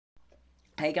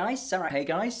Hey guys,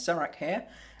 Sarak here,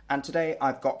 and today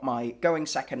I've got my going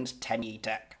second Tenyi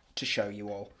deck to show you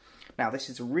all. Now this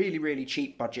is a really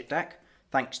cheap budget deck,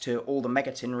 thanks to all the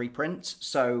Megatin reprints,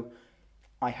 so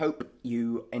I hope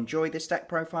you enjoy this deck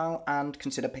profile and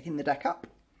consider picking the deck up.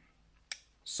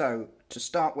 So, to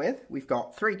start with, we've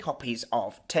got 3 copies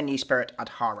of Tenyi Spirit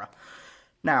Adhara.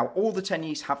 Now, all the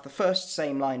Tenyis have the first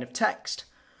same line of text,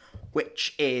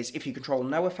 which is, if you control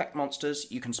no effect monsters,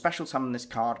 you can special summon this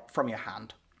card from your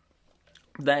hand.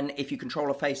 Then, if you control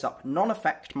a face-up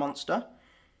non-effect monster,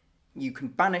 you can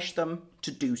banish them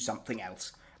to do something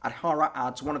else. Adhara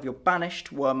adds one of your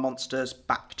banished worm monsters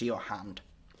back to your hand.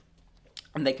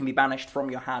 And they can be banished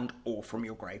from your hand or from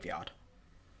your graveyard.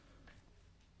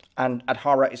 And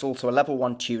Adhara is also a level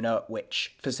 1 tuner,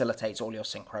 which facilitates all your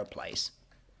synchro plays.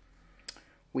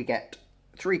 We get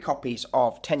 3 copies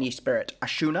of Tenyi Spirit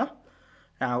Ashuna.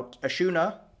 Now,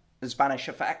 Ashuna's banish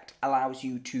effect allows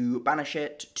you to banish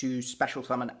it to special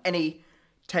summon any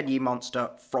Tenyi monster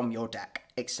from your deck,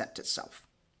 except itself.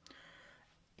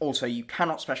 Also, you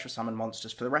cannot special summon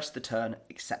monsters for the rest of the turn,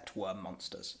 except worm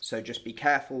monsters. So just be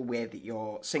careful with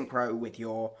your synchro, with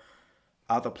your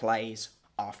other plays,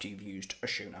 after you've used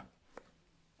Ashuna.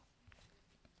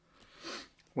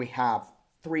 We have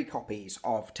 3 copies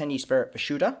of Tenyi Spirit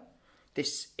Vishuddha.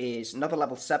 This is another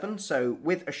level 7, so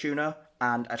with Ashuna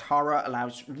and Adhara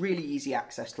allows really easy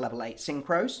access to level 8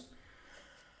 synchros.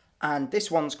 And this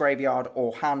one's graveyard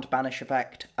or hand banish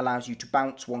effect allows you to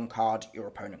bounce 1 card your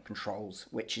opponent controls,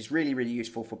 which is really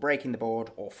useful for breaking the board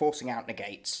or forcing out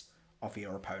negates of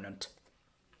your opponent.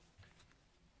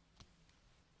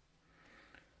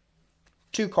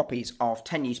 2 copies of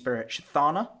Tenyi Spirit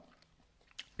Shthana.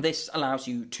 This allows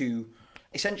you to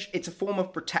essentially, it's a form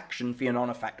of protection for your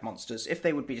non-effect monsters. If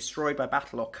they would be destroyed by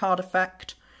battle or card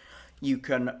effect, you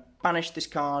can banish this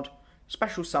card,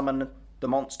 special summon the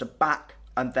monster back,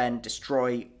 and then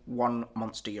destroy 1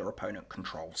 monster your opponent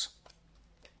controls.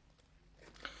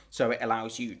 So it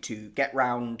allows you to get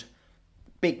round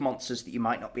big monsters that you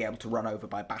might not be able to run over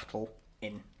by battle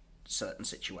in certain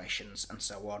situations, and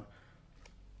so on.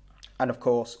 And of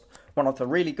course, one of the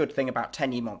really good thing about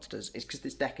Tenyi monsters is because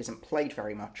this deck isn't played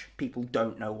very much, people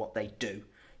don't know what they do.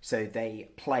 So they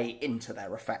play into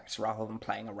their effects rather than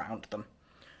playing around them.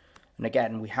 And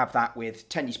again, we have that with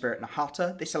Tenyi Spirit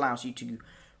Nahata. This allows you to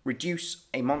reduce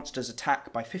a monster's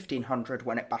attack by 1500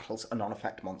 when it battles a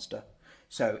non-effect monster.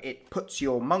 So it puts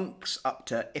your monks up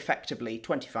to effectively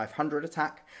 2500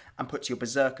 attack and puts your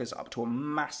berserkers up to a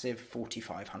massive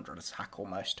 4500 attack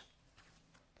almost.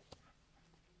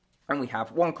 And we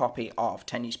have 1 copy of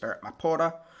Tenyi Spirit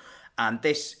Mapora, and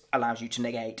this allows you to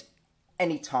negate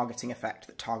any targeting effect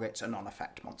that targets a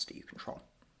non-effect monster you control.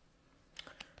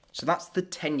 So that's the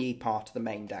Tenyi part of the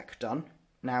main deck done.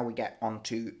 Now we get on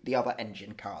to the other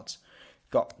engine cards.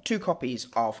 We've got 2 copies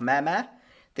of Mermere.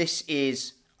 This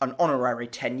is an honorary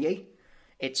Tenyi.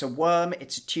 It's a worm,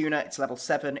 it's a tuner, it's level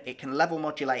 7, it can level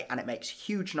modulate, and it makes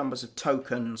huge numbers of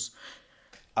tokens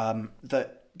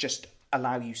that just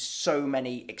allow you so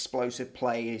many explosive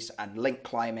plays and link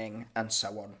climbing and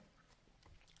so on.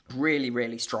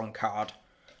 Really strong card.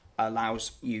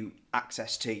 Allows you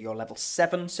access to your level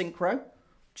 7 synchro,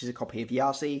 which is a copy of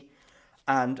Yazi,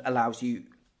 and allows you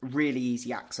really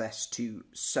easy access to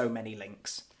so many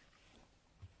links.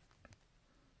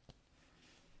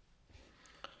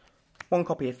 1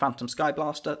 copy of Phantom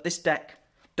Skyblaster. This deck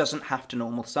doesn't have to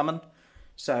normal summon,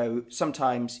 so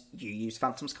sometimes you use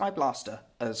Phantom Skyblaster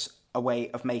as a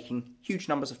way of making huge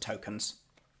numbers of tokens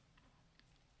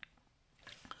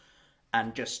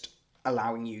and just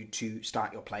allowing you to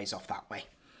start your plays off that way.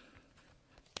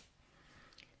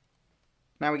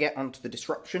 Now we get onto the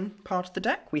disruption part of the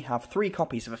deck. We have 3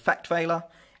 copies of Effect Veiler.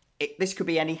 This could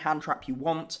be any hand trap you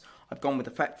want. I've gone with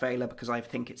Effect Veiler because I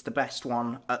think it's the best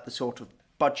one at the sort of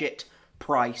budget,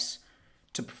 price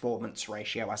to performance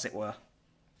ratio, as it were.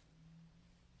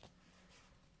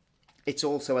 It's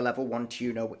also a level 1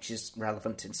 tuner, which is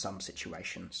relevant in some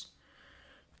situations.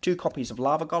 2 copies of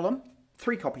Lava Golem.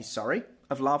 3 copies, sorry,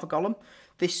 of Lava Golem.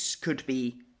 This could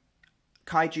be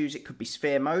Kaijus, it could be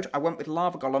Sphere Mode. I went with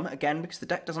Lava Golem, again, because the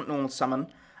deck doesn't normal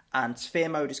summon, and Sphere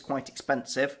Mode is quite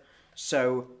expensive,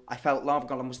 so I felt Lava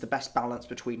Golem was the best balance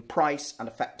between price and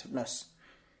effectiveness,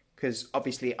 because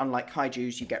obviously, unlike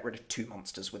Kaijus, you get rid of 2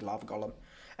 monsters with Lava Golem.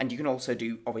 And you can also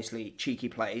do, obviously, cheeky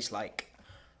plays like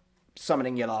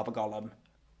summoning your Lava Golem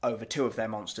over 2 of their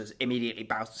monsters, immediately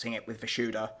bouncing it with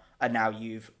Vishuddha, and now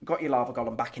you've got your Lava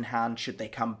Golem back in hand should they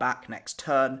come back next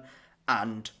turn,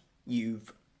 and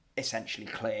you've essentially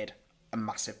cleared a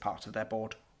massive part of their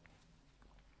board.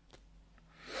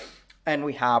 And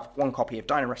we have 1 copy of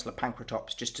Dino Wrestler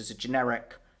Pancratops just as a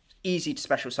generic easy to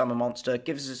special summon monster,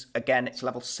 gives us, again, it's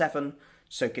level 7,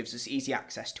 so it gives us easy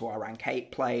access to our rank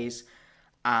 8 plays,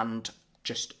 and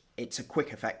just, it's a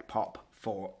quick effect pop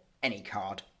for any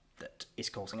card that is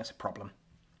causing us a problem.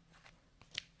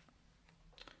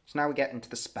 So now we get into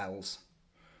the spells.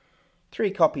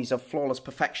 3 copies of Flawless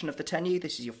Perfection of the Tenyi.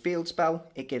 This is your field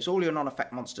spell. It gives all your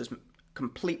non-effect monsters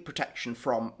complete protection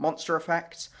from monster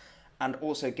effects, and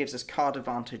also gives us card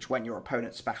advantage when your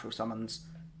opponent special summons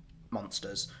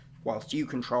monsters, whilst you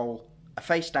control a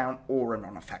face-down or a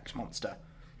non-effect monster.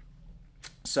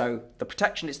 So the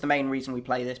protection is the main reason we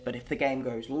play this, but if the game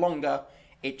goes longer,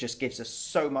 it just gives us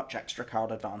so much extra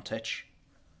card advantage.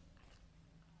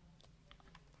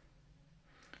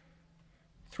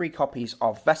 3 copies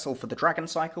of Vessel for the Dragon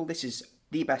Cycle. This is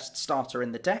the best starter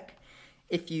in the deck.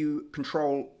 If you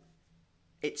control,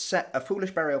 it's set a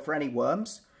Foolish Burial for any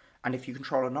worms, and if you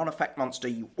control a non-effect monster,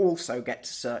 you also get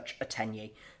to search a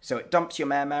Tenyi. So it dumps your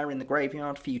Mare in the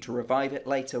graveyard for you to revive it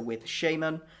later with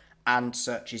Shaman, and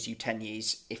searches you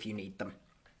Tenyis if you need them.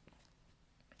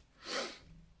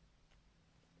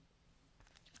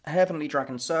 Heavenly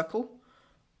Dragon Circle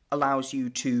allows you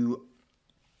to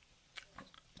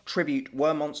tribute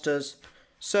worm monsters,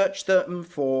 search them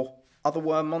for other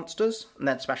worm monsters, and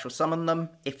then special summon them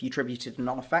if you tributed a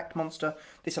non-effect monster.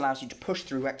 This allows you to push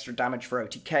through extra damage for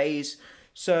OTKs,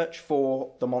 search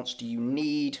for the monster you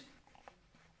need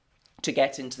to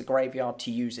get into the graveyard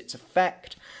to use its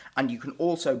effect, and you can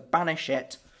also banish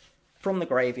it from the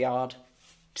graveyard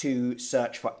to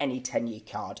search for any Tenyi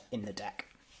card in the deck.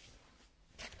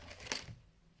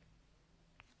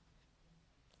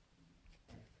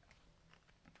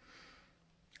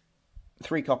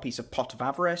 Three copies of Pot of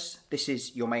Avarice. This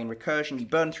is your main recursion. You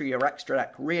burn through your extra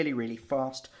deck really, really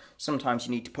fast. Sometimes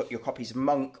you need to put your copies of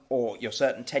Monk or your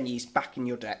certain Tenyis back in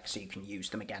your deck so you can use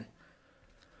them again.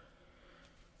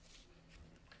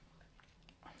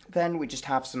 Then we just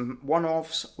have some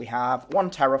one-offs. We have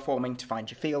 1 Terraforming to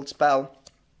find your field spell,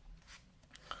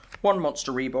 1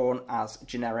 Monster Reborn as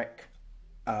generic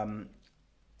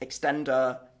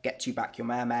extender, gets you back your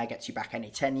Mare, gets you back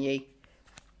any Tenyi,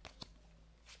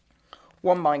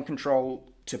 1 Mind Control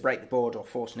to break the board or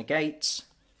force negates,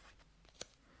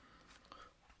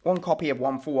 1 copy of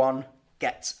 1 for 1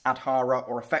 gets Adhara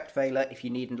or Effect Veiler if you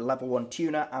need a level 1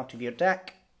 tuner out of your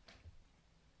deck,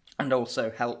 and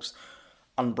also helps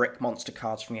unbrick monster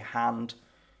cards from your hand,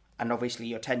 and obviously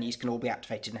your Tenyis can all be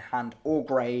activated in hand or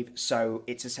grave, so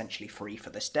it's essentially free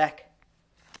for this deck.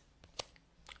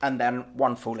 And then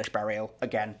 1 Foolish Burial,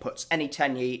 again, puts any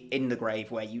Tenyi in the grave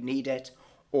where you need it,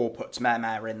 or puts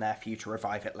Mare in there for you to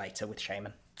revive it later with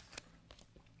Shaman.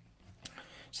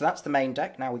 So that's the main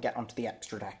deck. Now we get onto the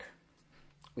extra deck.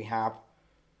 We have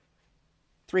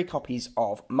 3 copies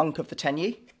of Monk of the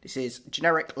Tenyi. This is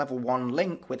generic level 1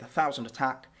 Link with 1000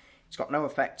 attack. It's got no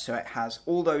effect, so it has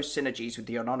all those synergies with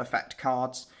your non-effect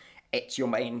cards. It's your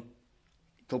main,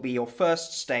 it'll be your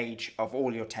first stage of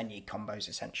all your Tenyi combos,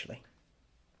 essentially.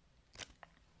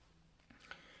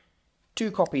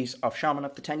 2 copies of Shaman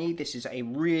of the Tenyi. This is a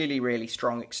really, really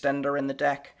strong extender in the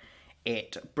deck.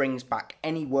 It brings back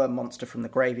any worm monster from the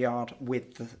graveyard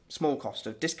with the small cost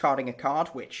of discarding a card,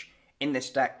 which in this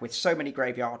deck, with so many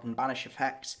graveyard and banish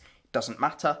effects, doesn't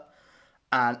matter,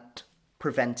 and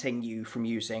preventing you from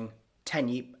using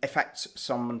Tenyi effects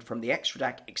summoned from the extra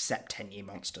deck except Tenyi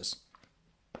monsters.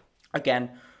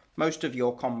 Again, most of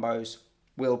your combos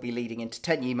will be leading into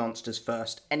Tenyi monsters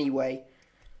first anyway,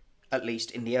 at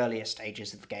least in the earlier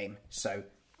stages of the game, so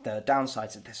the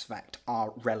downsides of this effect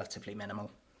are relatively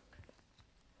minimal.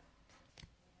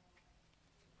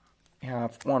 You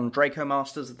have 1 Draco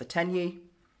Masters of the Tenyi.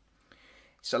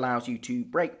 This allows you to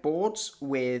break boards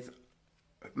with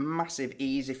massive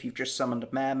ease if you've just summoned a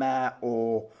Mare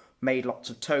or made lots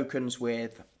of tokens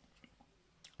with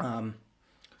Phantom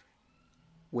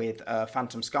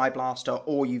Skyblaster,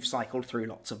 or you've cycled through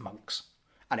lots of monks.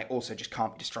 And it also just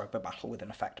can't be destroyed by battle with an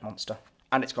effect monster.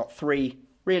 And it's got 3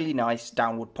 really nice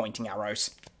downward pointing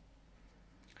arrows.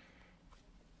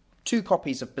 2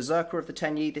 copies of Berserker of the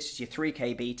Tenyi. This is your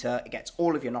 3k beta. It gets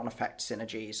all of your non-effect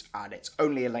synergies, and it's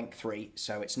only a Link 3,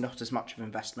 so it's not as much of an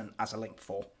investment as a Link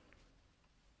 4.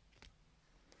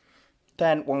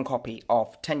 Then 1 copy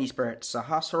of Tenyi Spirit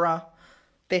Sahasrara.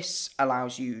 This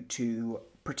allows you to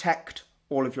protect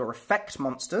all of your effect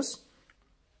monsters.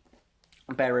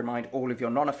 Bear in mind, all of your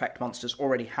non-effect monsters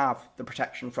already have the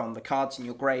protection from the cards in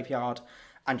your graveyard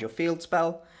and your field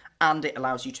spell, and it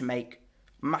allows you to make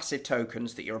massive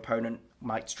tokens that your opponent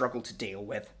might struggle to deal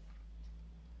with.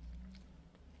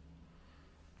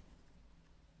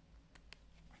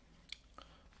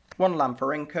 One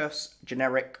Lampharinkus,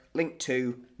 generic, Link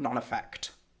 2,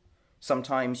 non-effect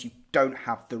Sometimes you don't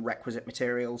have the requisite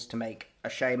materials to make a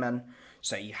shaman,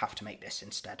 so you have to make this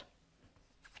instead.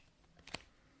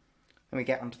 Then we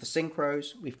get onto the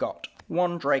synchros. We've got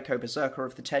one Draco Berserker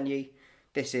of the Tenyi.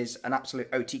 This is an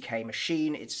absolute OTK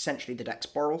machine. It's essentially the deck's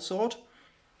Boral Sword.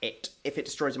 If it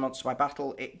destroys a monster by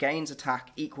battle, it gains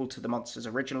attack equal to the monster's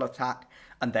original attack,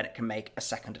 and then it can make a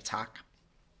second attack.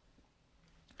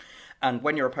 And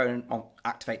when your opponent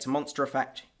activates a monster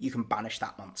effect, you can banish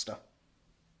that monster.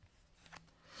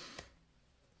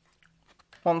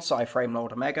 One Frame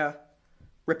Lord Omega.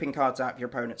 Ripping cards out of your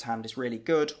opponent's hand is really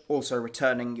good. Also,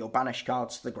 returning your banished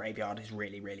cards to the graveyard is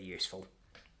really, really useful.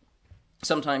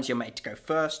 Sometimes you're made to go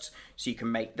first, so you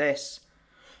can make this.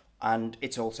 And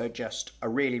it's also just a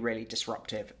really, really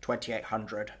disruptive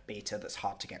 2800 beta that's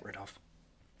hard to get rid of.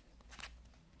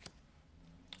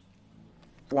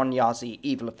 One Yazi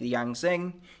Evil of the Yang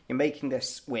Xing. You're making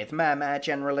this with Mare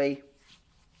generally.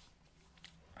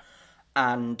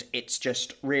 And it's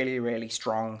just really, really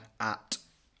strong at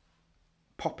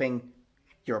popping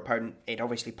your opponent. It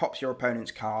obviously pops your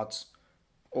opponent's cards,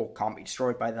 or can't be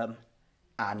destroyed by them,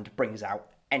 and brings out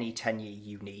any Tenyi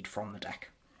you need from the deck.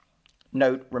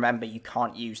 Note, remember, you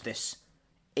can't use this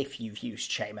if you've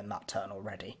used Shaman that turn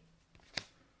already.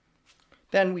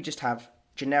 Then we just have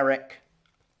generic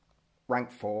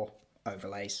rank 4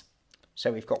 overlays.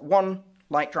 So we've got one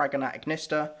Light Dragon at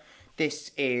Ignister.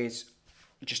 This is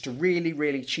just a really,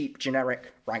 really cheap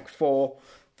generic rank 4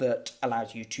 that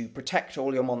allows you to protect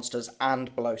all your monsters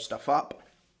and blow stuff up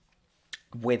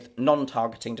with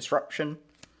non-targeting disruption.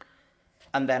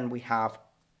 And then we have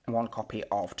one copy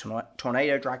of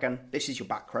Tornado Dragon. This is your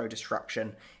back row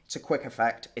disruption. It's a quick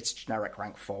effect. It's generic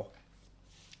rank 4.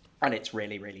 And it's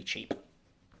really, really cheap.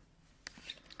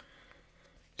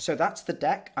 So that's the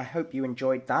deck. I hope you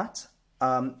enjoyed that.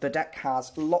 The deck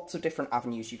has lots of different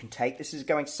avenues you can take. This is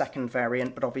going second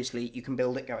variant, but obviously you can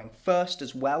build it going first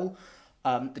as well.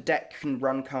 The deck can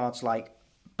run cards like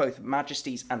both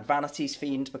Majesty's and Vanity's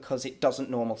Fiend because it doesn't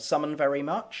normal summon very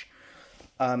much.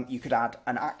 You could add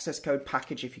an access code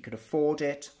package if you could afford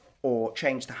it, or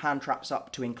change the hand traps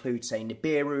up to include, say,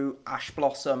 Nibiru, Ash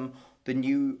Blossom, the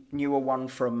newer one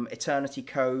from Eternity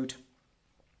Code,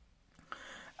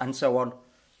 and so on.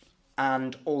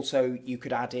 And also you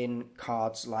could add in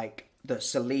cards like the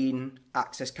Selene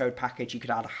access code package. You could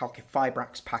add a Halkid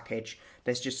Fibrax package.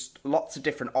 There's just lots of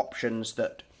different options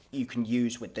that you can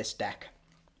use with this deck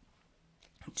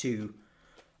to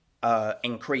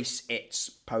increase its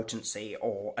potency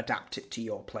or adapt it to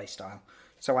your playstyle.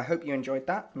 So I hope you enjoyed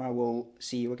that, and I will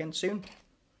see you again soon.